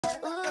Hey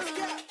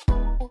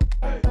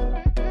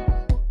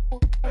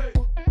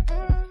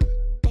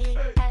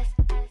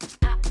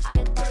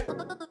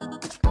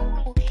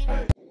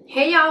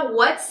y'all,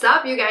 what's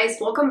up you guys?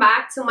 Welcome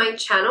back to my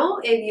channel.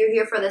 If you're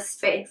here for this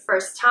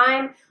first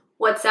time,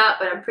 what's up?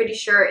 But I'm pretty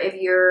sure if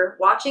you're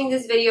watching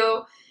this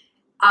video,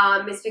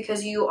 it's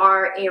because you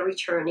are a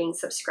returning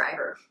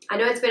subscriber. I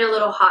know it's been a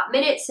little hot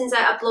minute since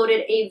I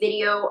uploaded a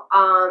video.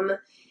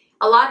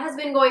 A lot has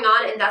been going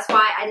on, and that's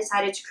why I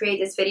decided to create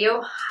this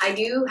video. I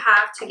do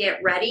have to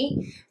get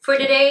ready for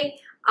today.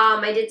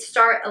 I did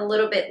start a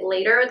little bit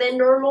later than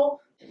normal.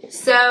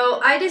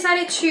 So I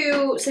decided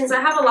to, since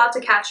I have a lot to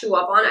catch you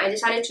up on, I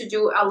decided to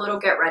do a little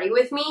get ready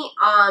with me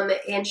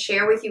and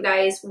share with you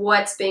guys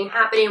what's been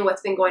happening,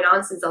 what's been going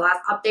on since the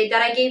last update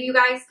that I gave you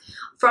guys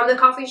from the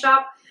coffee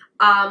shop.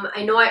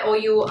 I know I owe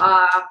you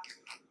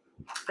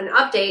an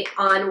update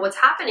on what's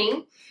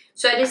happening.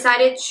 So I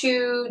decided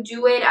to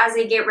do it as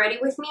a get ready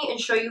with me and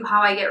show you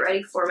how I get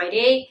ready for my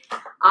day.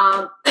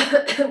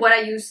 What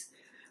I use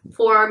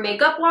for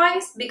makeup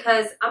wise,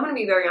 because I'm going to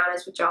be very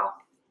honest with y'all.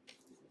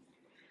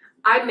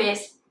 I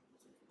miss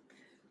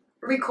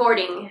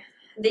recording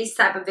these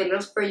type of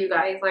videos for you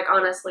guys, like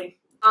honestly.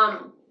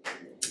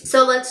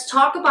 So let's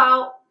talk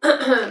about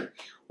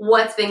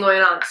what's been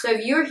going on. So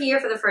if you're here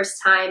for the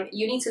first time,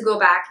 you need to go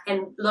back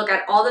and look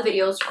at all the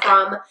videos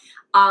from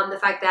the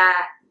fact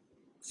that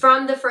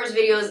from the first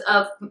videos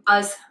of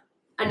us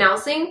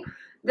announcing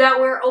that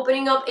we're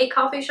opening up a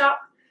coffee shop.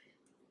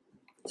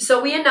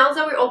 So we announced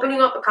that we're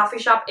opening up a coffee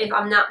shop, if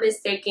I'm not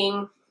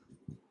mistaken,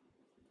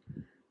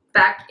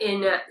 back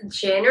in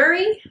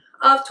January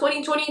of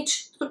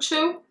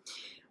 2022.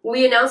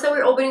 We announced that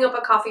we're opening up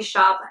a coffee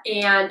shop,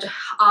 and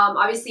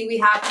obviously we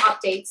have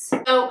updates.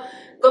 So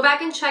go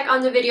back and check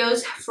on the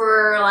videos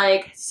for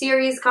like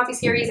coffee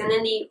series, and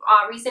then the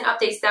recent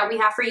updates that we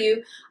have for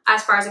you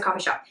as far as the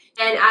coffee shop.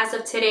 And as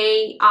of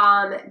today,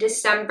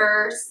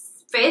 December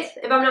 5th,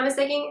 if I'm not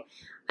mistaken,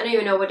 I don't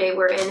even know what day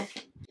we're in.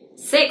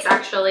 6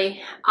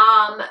 actually.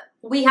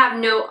 We have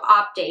no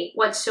update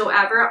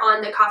whatsoever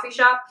on the coffee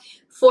shop.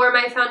 For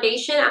my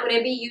foundation, I'm going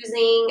to be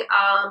using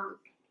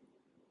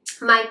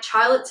my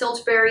Charlotte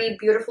Tilbury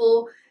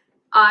Beautiful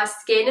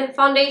Skin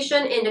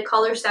Foundation in the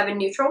color 7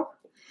 Neutral.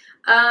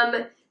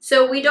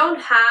 So we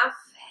don't have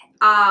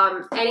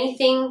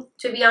anything,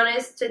 to be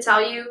honest, to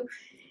tell you.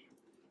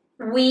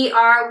 We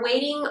are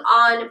waiting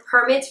on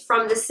permits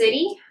from the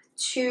city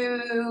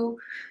to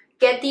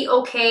get the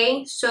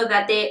okay so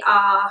that they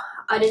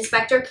an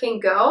inspector can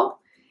go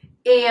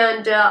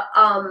and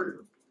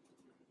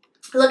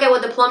look at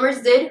what the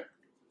plumbers did.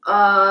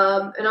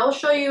 And I'll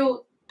show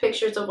you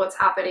pictures of what's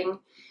happening,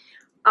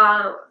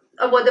 of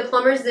what the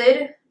plumbers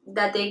did,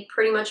 that they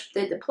pretty much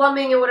did the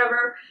plumbing and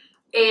whatever.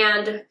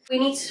 And we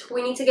need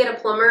to get a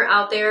plumber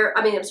out there.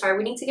 I mean, I'm sorry,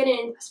 we need to get an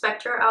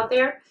inspector out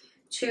there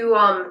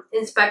to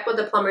inspect what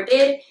the plumber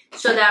did,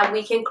 so that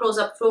we can close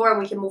up floor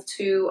and we can move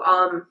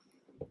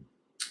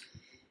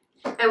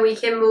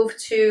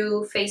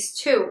to phase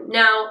 2.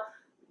 Now,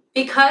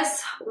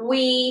 because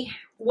we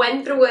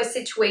went through a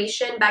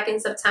situation back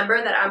in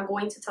September that I'm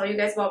going to tell you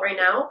guys about right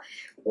now,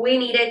 we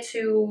needed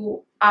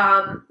to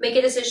make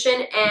a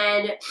decision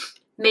and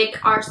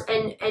make ours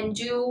and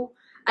do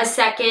a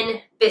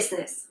second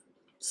business.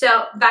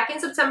 So back in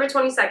September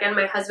 22nd,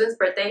 my husband's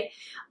birthday,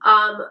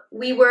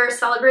 we were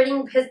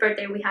celebrating his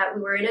birthday. We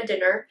were in a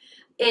dinner,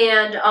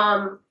 and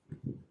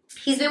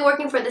he's been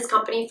working for this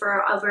company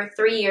for over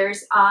 3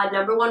 years,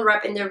 #1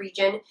 rep in the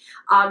region.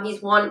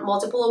 He's won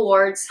multiple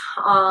awards.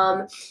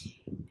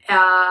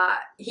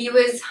 He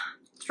was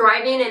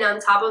thriving, and on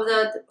top of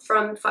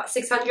from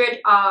 600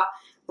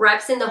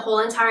 reps in the whole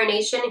entire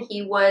nation,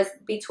 he was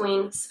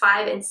between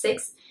 5 and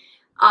 6,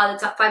 the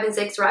top 5 and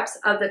 6 reps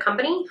of the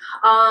company.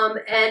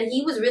 And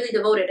he was really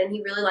devoted, and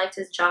he really liked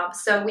his job.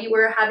 So we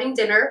were having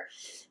dinner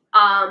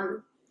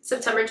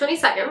September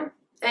 22nd,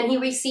 and he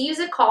receives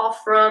a call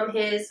from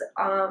his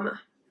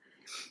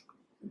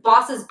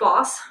boss's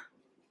boss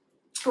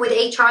with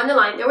HR on the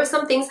line. There were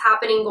some things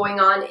happening going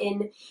on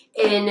in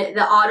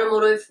the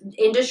automotive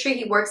industry.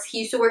 He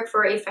used to work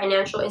for a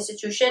financial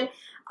institution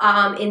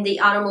in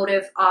the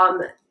automotive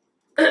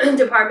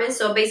department.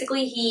 So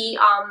basically he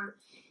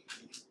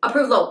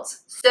approved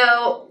loans.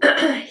 So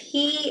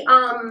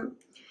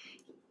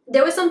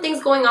there was some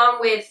things going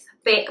on with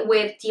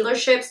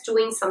dealerships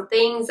doing some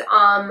things,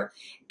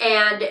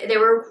 and they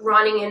were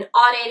running an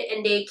audit,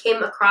 and they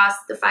came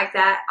across the fact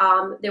that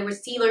there was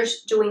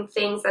dealers doing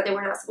things that they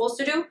were not supposed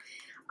to do.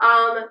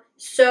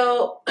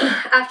 So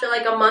after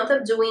like a month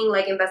of doing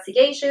like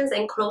investigations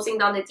and closing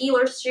down the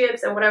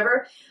dealerships and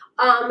whatever,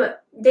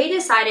 they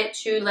decided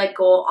to let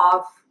go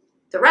of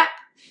the rep.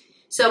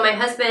 So my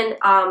husband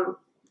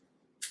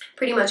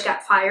pretty much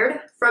got fired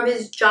from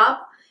his job,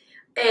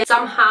 and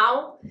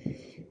somehow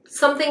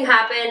something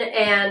happened,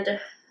 and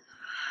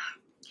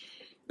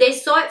they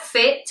saw it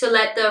fit to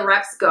let the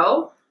reps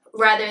go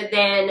rather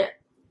than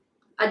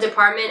a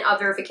department of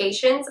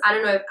verifications. I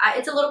don't know if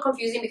it's a little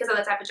confusing because of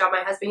the type of job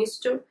my husband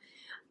used to do.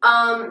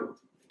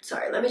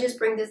 Sorry, let me just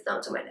bring this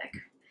down to my neck.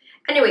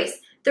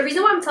 Anyways, the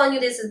reason why I'm telling you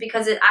this is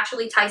because it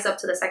actually ties up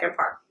to the second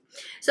part.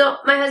 So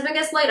my husband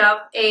gets laid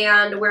up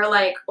and we're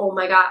like, oh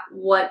my God,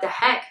 what the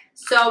heck?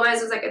 So my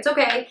husband's like, it's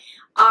okay.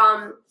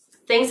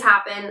 Things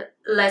happen.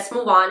 Let's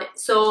move on.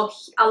 So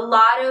a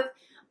lot of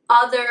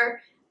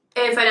other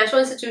financial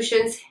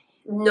institutions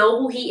know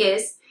who he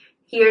is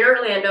here in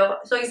Orlando.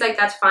 So he's like,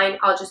 that's fine.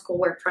 I'll just go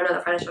work for another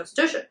financial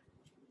institution.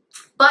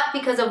 But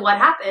because of what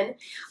happened,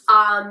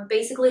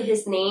 basically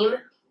his name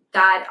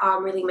got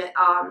really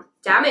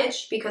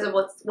damaged because of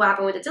what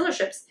happened with the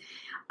dealerships.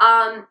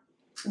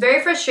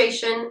 Very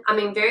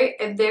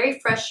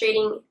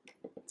frustrating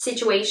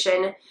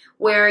situation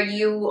where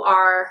you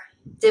are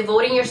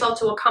devoting yourself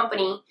to a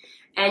company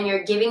and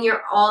you're giving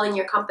your all in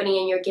your company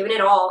and you're giving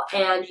it all,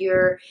 and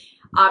you're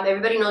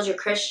everybody knows you're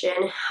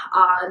Christian,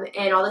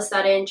 and all of a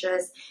sudden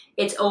just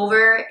it's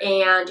over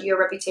and your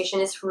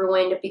reputation is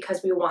ruined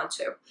because we want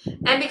to.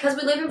 And because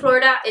we live in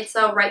Florida, it's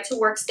a right to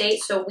work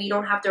state, so we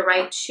don't have the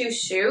right to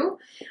sue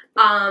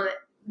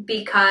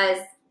because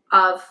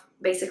of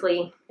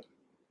basically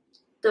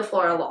the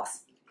Florida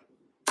laws.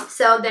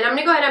 So then I'm going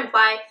to go ahead and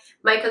apply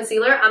my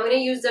concealer. I'm going to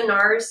use the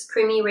NARS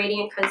Creamy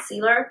Radiant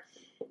Concealer.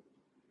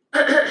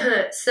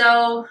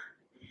 So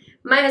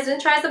my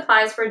husband tries to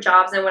apply for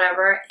jobs and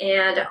whatever,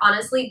 and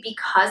honestly,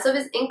 because of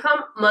his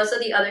income, most of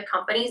the other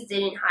companies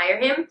didn't hire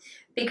him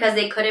because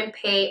they couldn't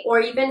pay or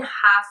even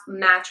half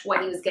match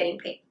what he was getting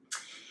paid.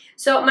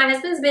 So my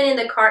husband's been in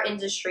the car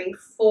industry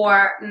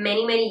for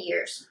many, many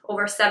years.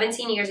 Over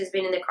 17 years he's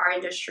been in the car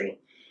industry.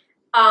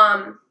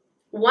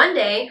 One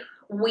day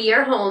we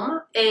are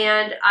home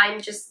and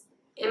I'm just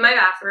in my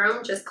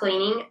bathroom just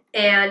cleaning,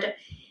 and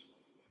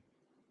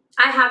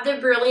I have the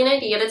brilliant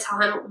idea to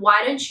tell him,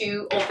 why don't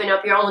you open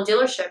up your own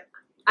dealership?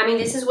 I mean,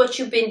 this is what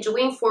you've been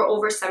doing for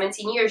over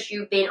 17 years.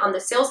 You've been on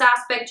the sales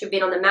aspect, you've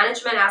been on the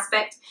management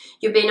aspect,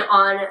 you've been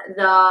on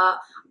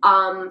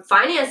the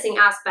financing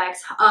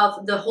aspects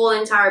of the whole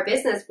entire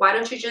business. Why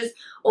don't you just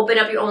open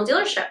up your own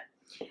dealership?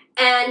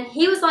 And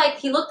he was like,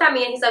 he looked at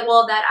me and he's like,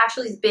 well, that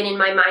actually has been in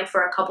my mind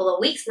for a couple of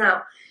weeks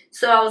now.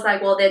 So I was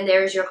like, well, then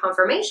there's your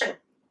confirmation.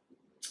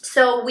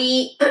 So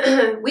we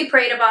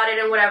prayed about it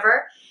and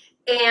whatever.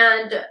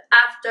 And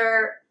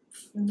after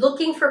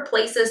looking for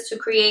places to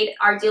create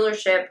our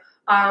dealership,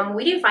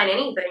 we didn't find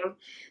anything.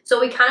 So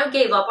we kind of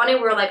gave up on it.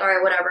 We were like, all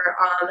right, whatever.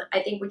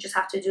 I think we just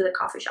have to do the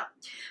coffee shop.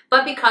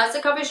 But because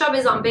the coffee shop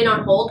has been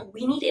on hold,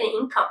 we need an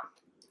income.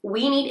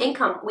 We need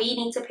income. We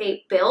need to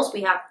pay bills.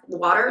 We have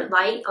water,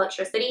 light,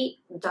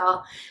 electricity,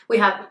 we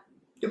have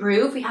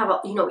roof, we have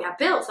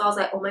bills. So I was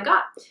like, oh my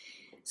God.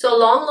 So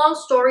long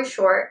story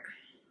short,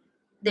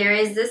 there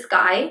is this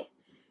guy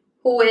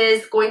who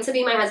is going to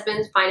be my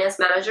husband's finance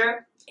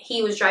manager.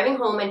 He was driving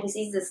home and he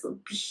sees this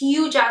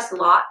huge ass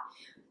lot,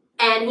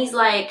 and he's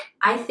like,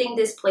 I think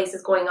this place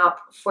is going up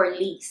for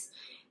lease.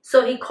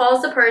 So he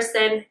calls the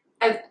person.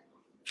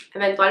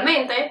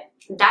 Eventualmente,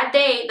 that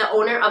day, the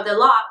owner of the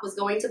lot was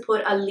going to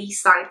put a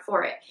lease sign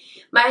for it.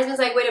 My husband's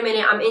like, wait a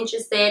minute, I'm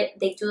interested.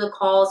 They do the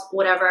calls,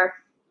 whatever.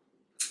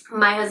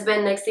 My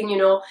husband, next thing you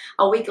know,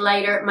 a week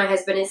later, my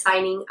husband is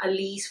signing a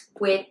lease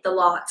with the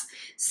lot.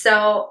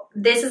 So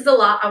this is the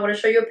lot. I want to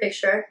show you a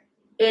picture.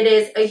 It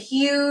is a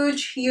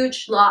huge,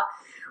 huge lot.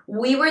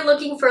 We were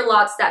looking for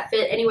lots that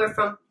fit anywhere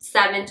from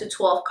 7 to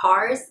 12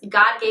 cars.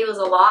 God gave us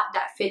a lot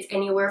that fits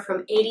anywhere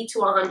from 80 to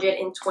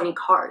 120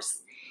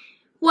 cars.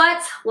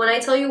 What? When I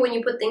tell you, when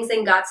you put things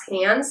in God's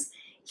hands,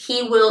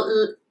 He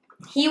will,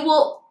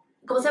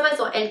 ¿cómo se llama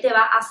eso? Él te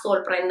va a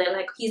sorprender.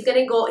 Like, he's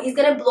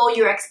gonna blow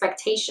your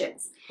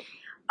expectations.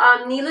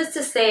 Needless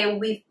to say,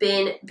 we've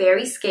been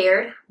very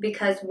scared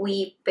because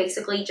we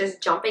basically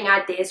just jumping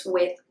at this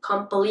with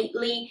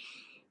completely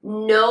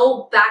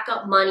no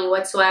backup money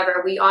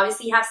whatsoever. We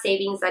obviously have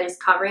savings that is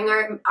covering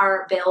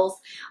our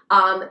bills.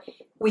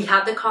 We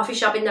have the coffee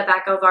shop in the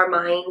back of our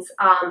minds.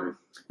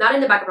 Not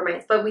in the back of our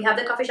minds, but we have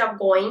the coffee shop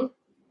going.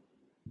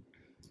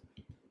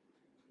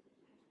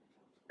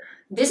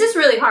 This is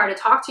really hard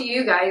to talk to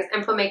you guys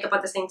and put makeup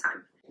at the same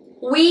time.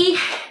 We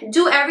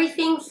do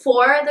everything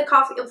for the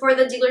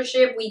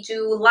dealership. We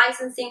do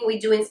licensing, we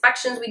do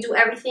inspections, we do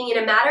everything in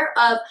a matter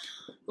of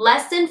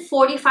less than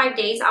 45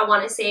 days. I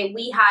want to say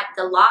we had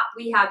the lot,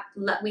 we had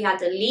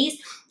the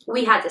lease,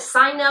 we had the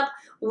sign up,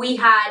 we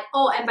had,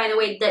 oh, and by the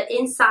way, the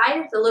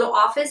inside, the little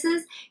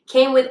offices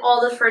came with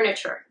all the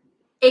furniture.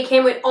 It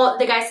came with all,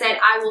 the guy said,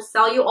 I will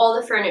sell you all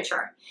the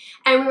furniture.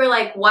 And we were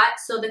like, what?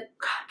 So the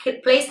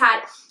place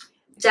had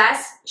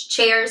desks,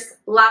 chairs,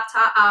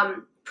 laptop,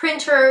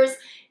 printers,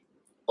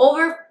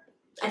 over,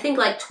 I think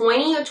like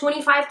 20 or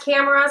 25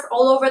 cameras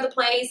all over the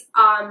place,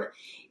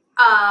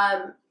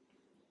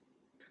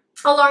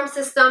 alarm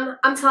system.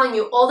 I'm telling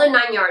you, all the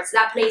 9 yards,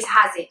 that place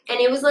has it.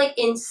 And it was like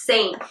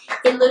insane.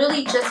 It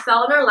literally just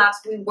fell in our laps.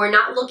 We were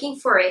not looking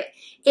for it.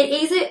 It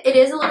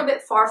is a little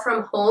bit far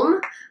from home,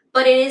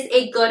 but it is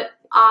a good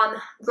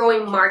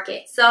growing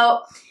market.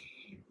 So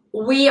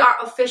we are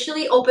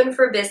officially open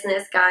for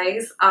business,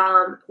 guys.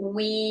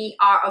 We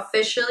are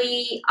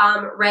officially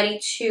ready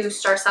to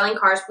start selling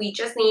cars. We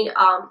just need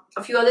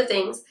a few other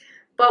things,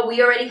 but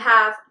we already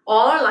have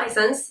all our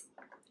license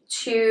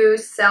to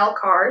sell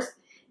cars.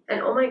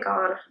 And oh my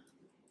god,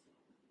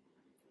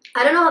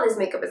 I don't know how this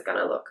makeup is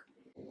gonna look.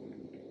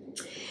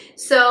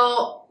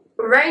 So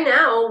right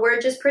now we're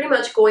just pretty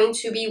much going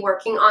to be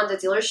working on the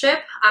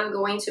dealership. I'm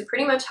going to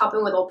pretty much help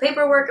him with all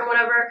paperwork and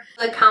whatever.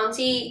 The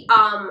county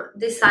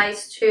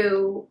decides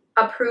to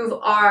approve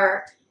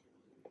our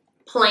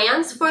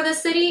plans for the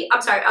city.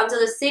 I'm sorry, until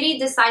the city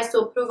decides to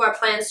approve our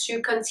plans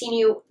to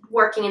continue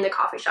working in the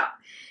coffee shop.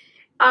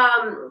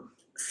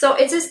 So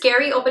it's a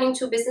scary opening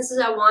 2 businesses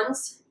at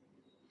once.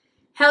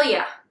 Hell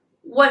yeah,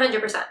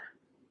 100%.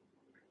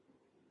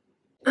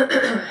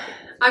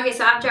 Okay,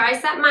 so after I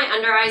set my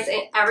under eyes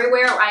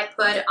everywhere, I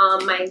put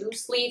my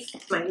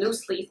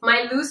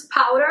loose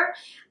powder.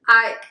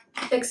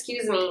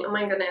 Excuse me, oh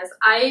my goodness.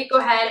 I go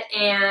ahead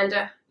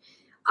and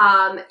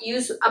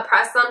use a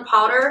pressed on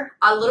powder,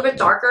 a little bit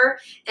darker.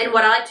 And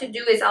what I like to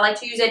do is I like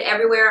to use it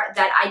everywhere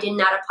that I did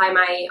not apply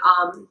my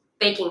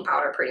baking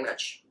powder, pretty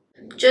much.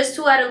 Just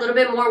to add a little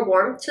bit more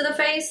warmth to the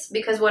face,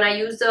 because when I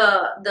use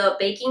the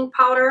baking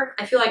powder,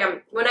 I feel like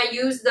when I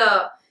use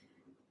the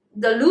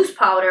loose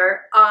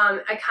powder,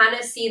 I kind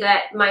of see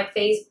that my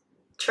face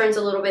turns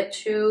a little bit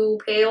too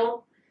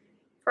pale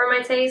for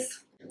my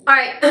taste.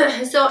 Alright,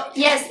 so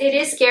yes, it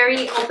is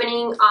scary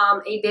opening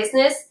a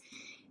business,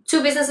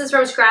 2 businesses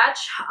from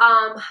scratch,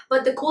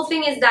 but the cool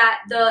thing is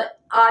that the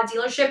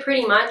dealership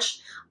pretty much,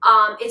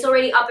 it's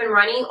already up and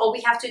running. All we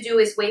have to do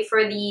is wait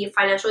for the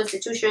financial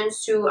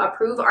institutions to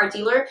approve our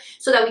dealer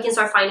so that we can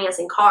start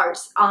financing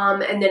cars,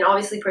 and then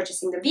obviously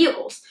purchasing the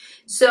vehicles.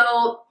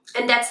 So,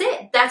 and that's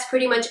it. That's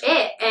pretty much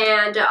it.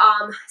 And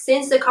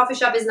since the coffee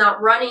shop is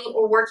not running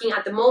or working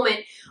at the moment,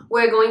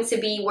 we're going to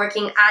be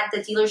working at the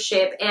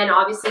dealership and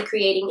obviously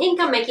creating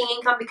income, making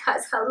income,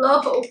 because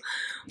hello,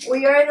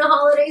 we are in the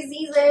holiday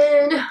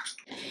season.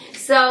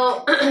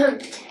 So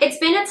it's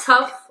been a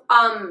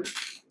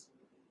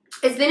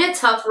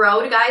tough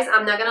road, guys.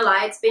 I'm not gonna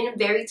lie. It's been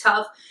very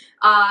tough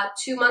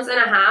 2 months and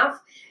a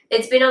half.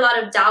 It's been a lot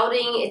of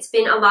doubting. It's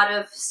been a lot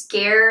of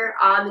scare.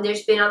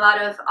 There's been a lot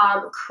of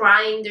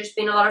crying. There's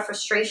been a lot of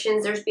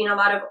frustrations. There's been a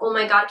lot of, oh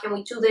my God, can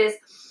we do this?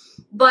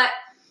 But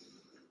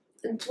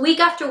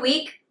week after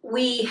week,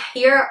 we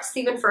hear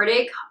Stephen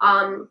Furtick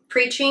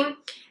preaching,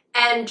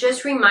 and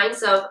just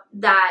reminds us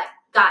that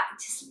God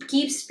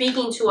keeps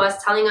speaking to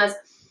us, telling us,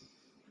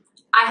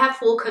 I have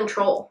full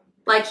control.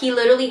 Like, he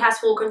literally has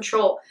full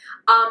control.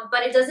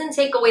 But it doesn't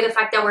take away the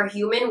fact that we're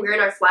human, we're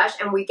in our flesh,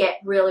 and we get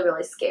really,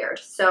 really scared.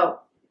 So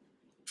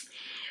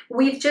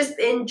we've just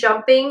been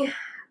jumping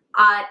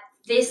at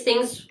these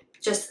things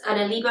just at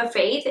a leap of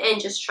faith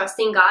and just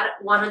trusting God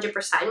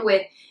 100%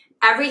 with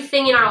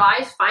everything in our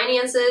lives,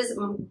 finances,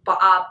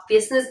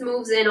 business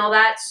moves and all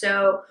that.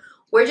 So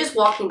we're just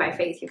walking by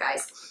faith, you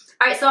guys.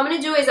 All right, so what I'm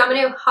going to do is I'm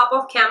going to hop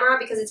off camera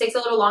because it takes a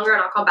little longer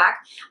and I'll come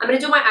back. I'm going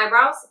to do my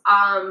eyebrows,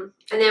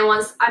 and then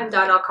once I'm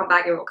done, I'll come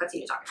back and we'll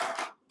continue talking.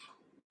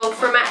 So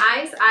for my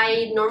eyes,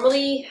 I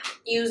normally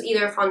use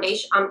either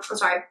foundation,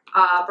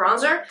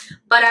 bronzer,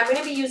 but I'm going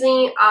to be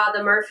using the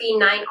Morphe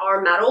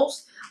 9R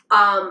Metals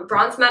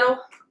bronze metal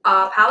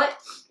palette.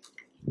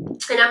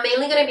 And I'm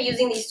mainly going to be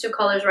using these 2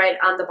 colors right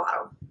on the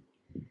bottom.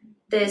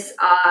 This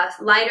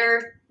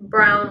lighter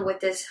brown with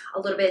this a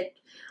little bit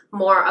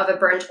more of a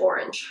burnt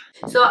orange.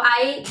 So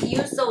I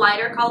use the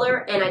lighter color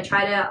and I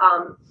try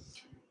to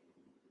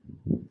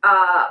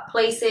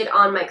place it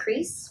on my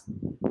crease.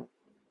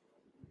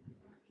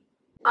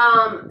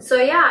 So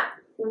yeah,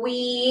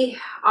 we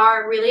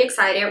are really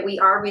excited. We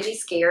are really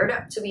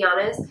scared, to be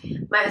honest.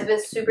 My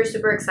husband's super,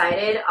 super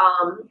excited.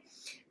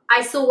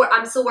 I'm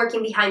still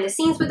working behind the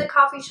scenes with the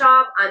coffee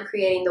shop. I'm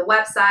creating the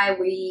website.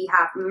 We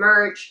have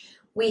merch.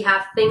 We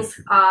have things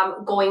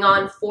going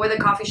on for the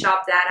coffee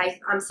shop that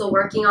I'm still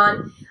working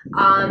on.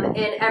 And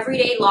every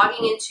day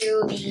logging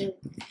into the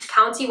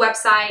county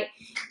website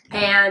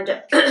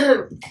and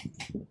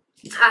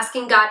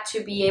asking God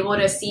to be able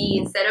to see,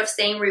 instead of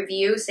saying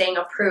review, saying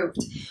approved.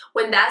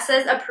 When that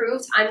says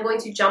approved, I'm going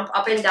to jump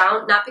up and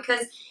down, not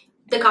because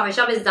the coffee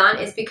shop is done,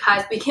 it's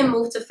because we can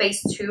move to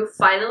phase 2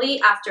 finally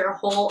after a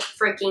whole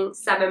freaking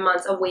 7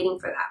 months of waiting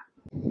for that.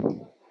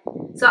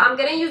 So I'm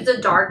going to use the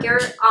darker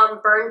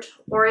burnt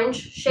orange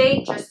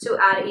shade just to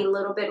add a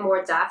little bit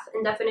more depth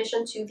and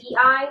definition to the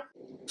eye.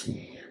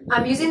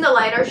 I'm using the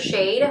lighter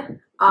shade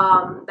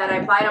that I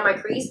applied on my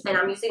crease, and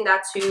I'm using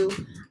that to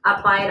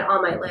apply it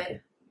on my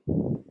lid,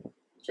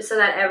 just so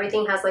that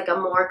everything has like a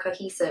more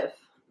cohesive.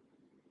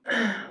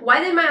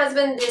 Why did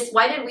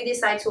we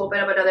decide to open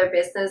up another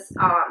business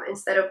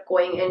instead of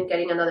going and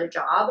getting another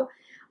job?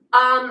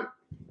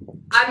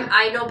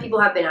 I know people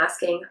have been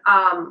asking.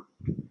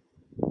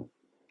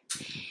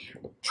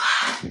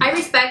 I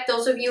respect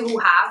those of you who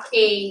have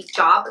a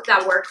job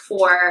that work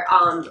for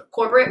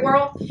corporate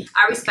world.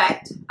 I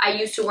respect. I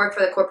used to work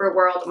for the corporate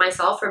world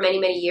myself for many,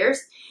 many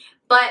years.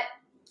 But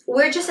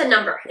we're just a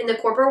number. In the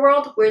corporate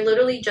world, we're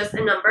literally just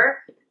a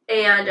number.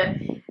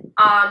 And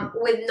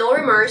with no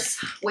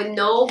remorse, with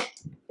no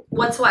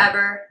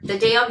whatsoever. The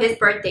day of his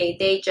birthday,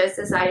 they just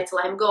decided to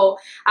let him go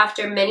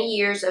after many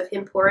years of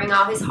him pouring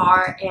out his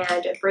heart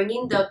and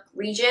bringing the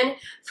region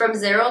from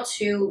 0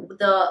 to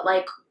the,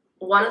 like,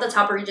 one of the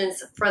top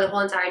regions for the whole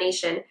entire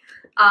nation.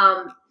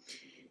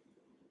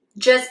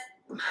 Just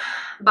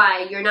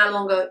by, we're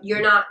not going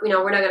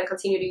to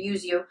continue to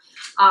use you.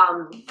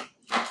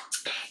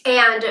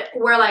 And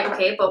we're like,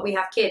 okay, but we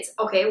have kids.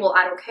 Okay, well,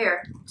 I don't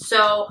care.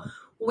 So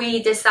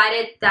we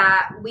decided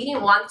that we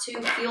didn't want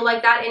to feel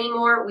like that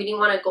anymore. We didn't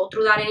want to go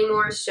through that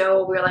anymore.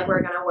 So we were like,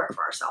 we're going to work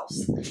for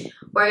ourselves.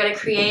 We're going to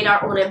create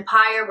our own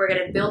empire. We're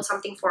going to build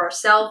something for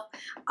ourselves.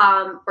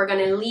 We're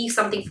going to leave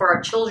something for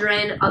our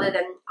children other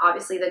than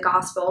obviously the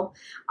gospel.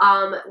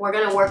 We're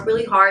going to work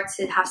really hard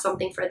to have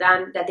something for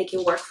them that they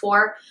can work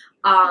for.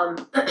 I'm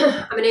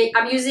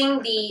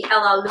using the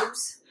LL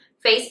Loose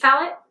face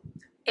palette,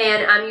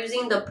 and I'm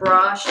using the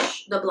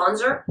brush, the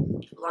bronzer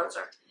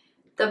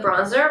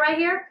right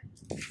here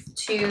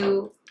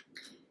to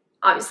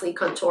obviously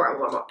contour and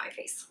warm up my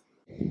face.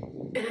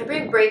 And I've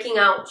been breaking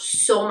out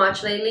so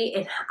much lately,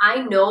 and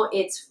I know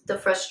it's the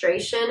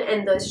frustration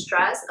and the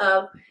stress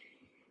of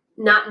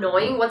not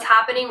knowing what's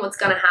happening, what's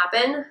gonna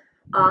happen.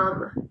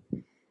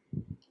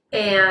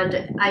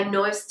 And I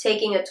know it's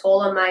taking a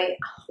toll on my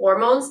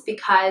hormones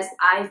because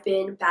I've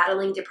been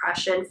battling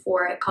depression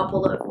for a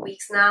couple of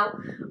weeks now.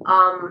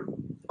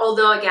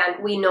 Although,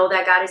 again, we know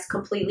that God is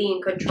completely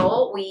in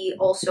control, we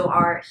also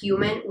are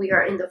human. We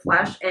are in the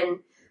flesh, and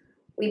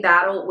we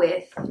battle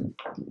with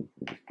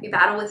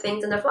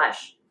things in the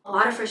flesh. A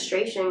lot of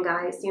frustration,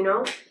 guys, you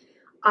know?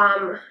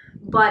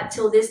 But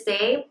till this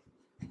day,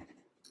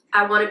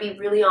 I want to be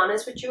really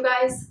honest with you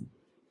guys.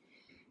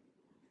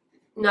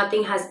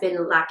 Nothing has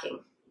been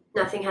lacking.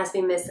 Nothing has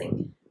been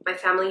missing. My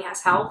family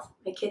has health.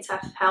 My kids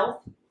have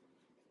health.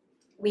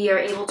 We are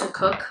able to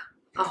cook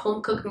a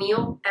home-cooked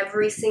meal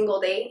every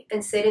single day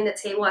and sit in the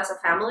table as a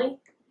family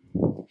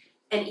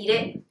and eat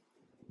it.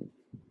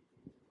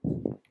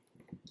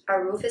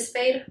 Our roof is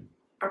paid.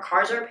 Our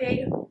cars are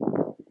paid.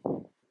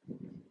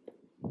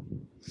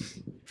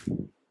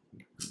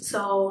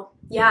 So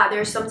yeah,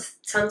 there's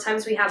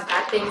sometimes we have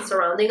bad things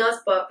surrounding us,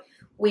 but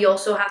we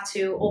also have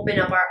to open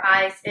up our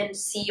eyes and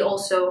see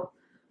also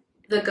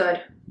the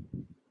good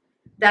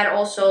that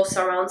also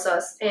surrounds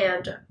us.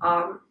 And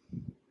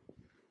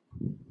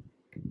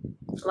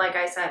like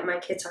I said, my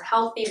kids are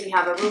healthy. We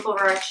have a roof over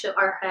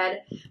our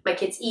head. My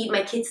kids eat.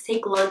 My kids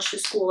take lunch to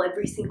school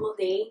every single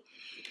day.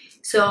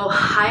 So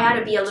I had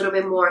to be a little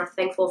bit more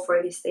thankful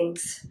for these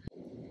things.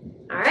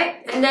 All right,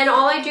 and then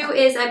all I do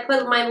is I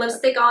put my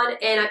lipstick on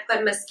and I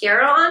put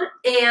mascara on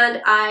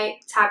and I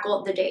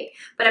tackle the day.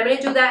 But I'm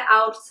gonna do that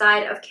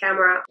outside of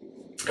camera.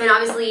 And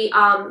obviously,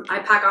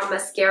 I pack on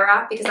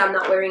mascara because I'm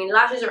not wearing any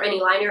lashes or any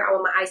liner. I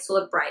want my eyes to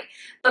look bright.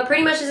 But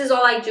pretty much this is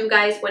all I do,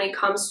 guys, when it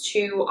comes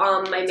to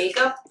my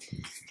makeup.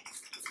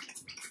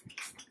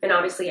 And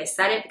obviously I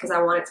said it because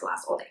I want it to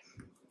last all day.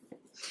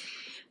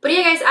 But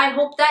yeah, guys, I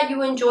hope that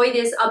you enjoy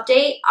this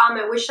update.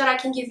 I wish that I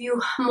can give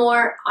you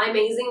more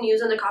amazing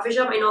news on the coffee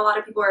shop. I know a lot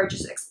of people are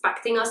just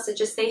expecting us to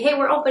just say, hey,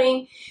 we're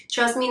opening.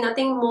 Trust me,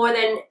 nothing more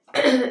than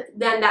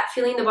than that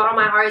feeling in the bottom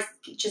of my heart is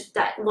just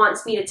that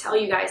wants me to tell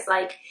you guys,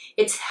 like,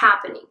 it's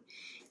happening.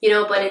 You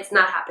know, but it's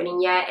not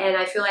happening yet. And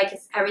I feel like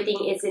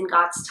everything is in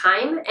God's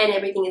time and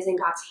everything is in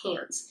God's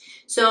hands.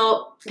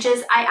 So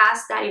just, I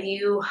ask that if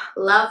you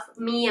love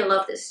me and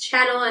love this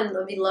channel and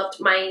if you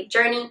loved my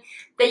journey,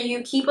 that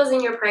you keep us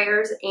in your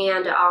prayers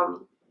and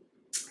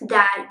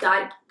that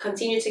God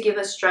continue to give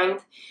us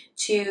strength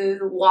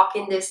to walk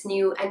in this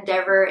new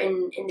endeavor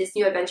and in this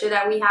new adventure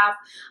that we have.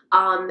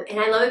 And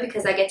I love it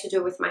because I get to do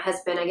it with my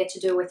husband. I get to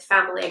do it with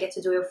family. I get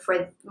to do it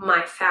for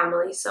my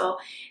family. So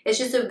it's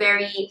just a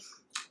very...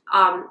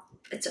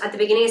 it's at the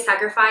beginning of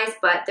sacrifice,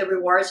 but the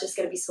reward is just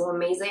going to be so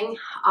amazing.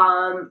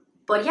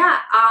 But yeah,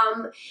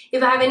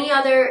 if I have any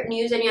other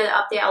news, any other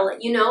update, I'll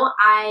let you know.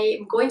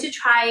 I'm going to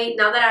try,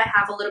 now that I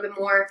have a little bit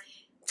more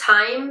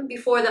time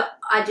before the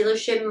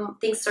dealership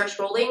thing starts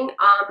rolling,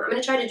 I'm going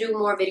to try to do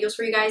more videos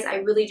for you guys. I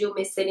really do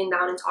miss sitting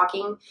down and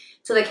talking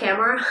to the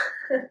camera.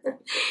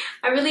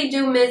 I really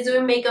do miss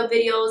doing makeup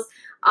videos.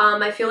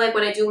 I feel like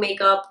when I do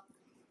makeup,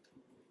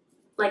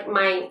 like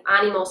my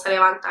ánimo se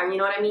levantan, you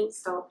know what I mean?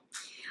 So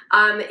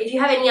if you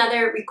have any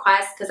other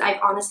requests, because I've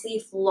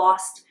honestly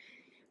lost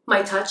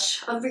my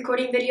touch of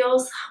recording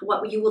videos,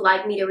 what you would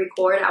like me to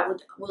record, I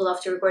would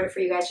love to record it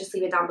for you guys. Just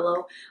leave it down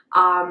below.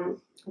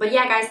 But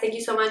yeah, guys, thank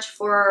you so much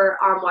for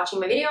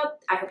watching my video.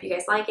 I hope you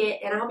guys like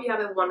it, and I hope you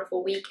have a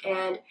wonderful week,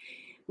 and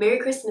Merry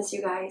Christmas,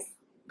 you guys.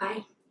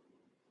 Bye.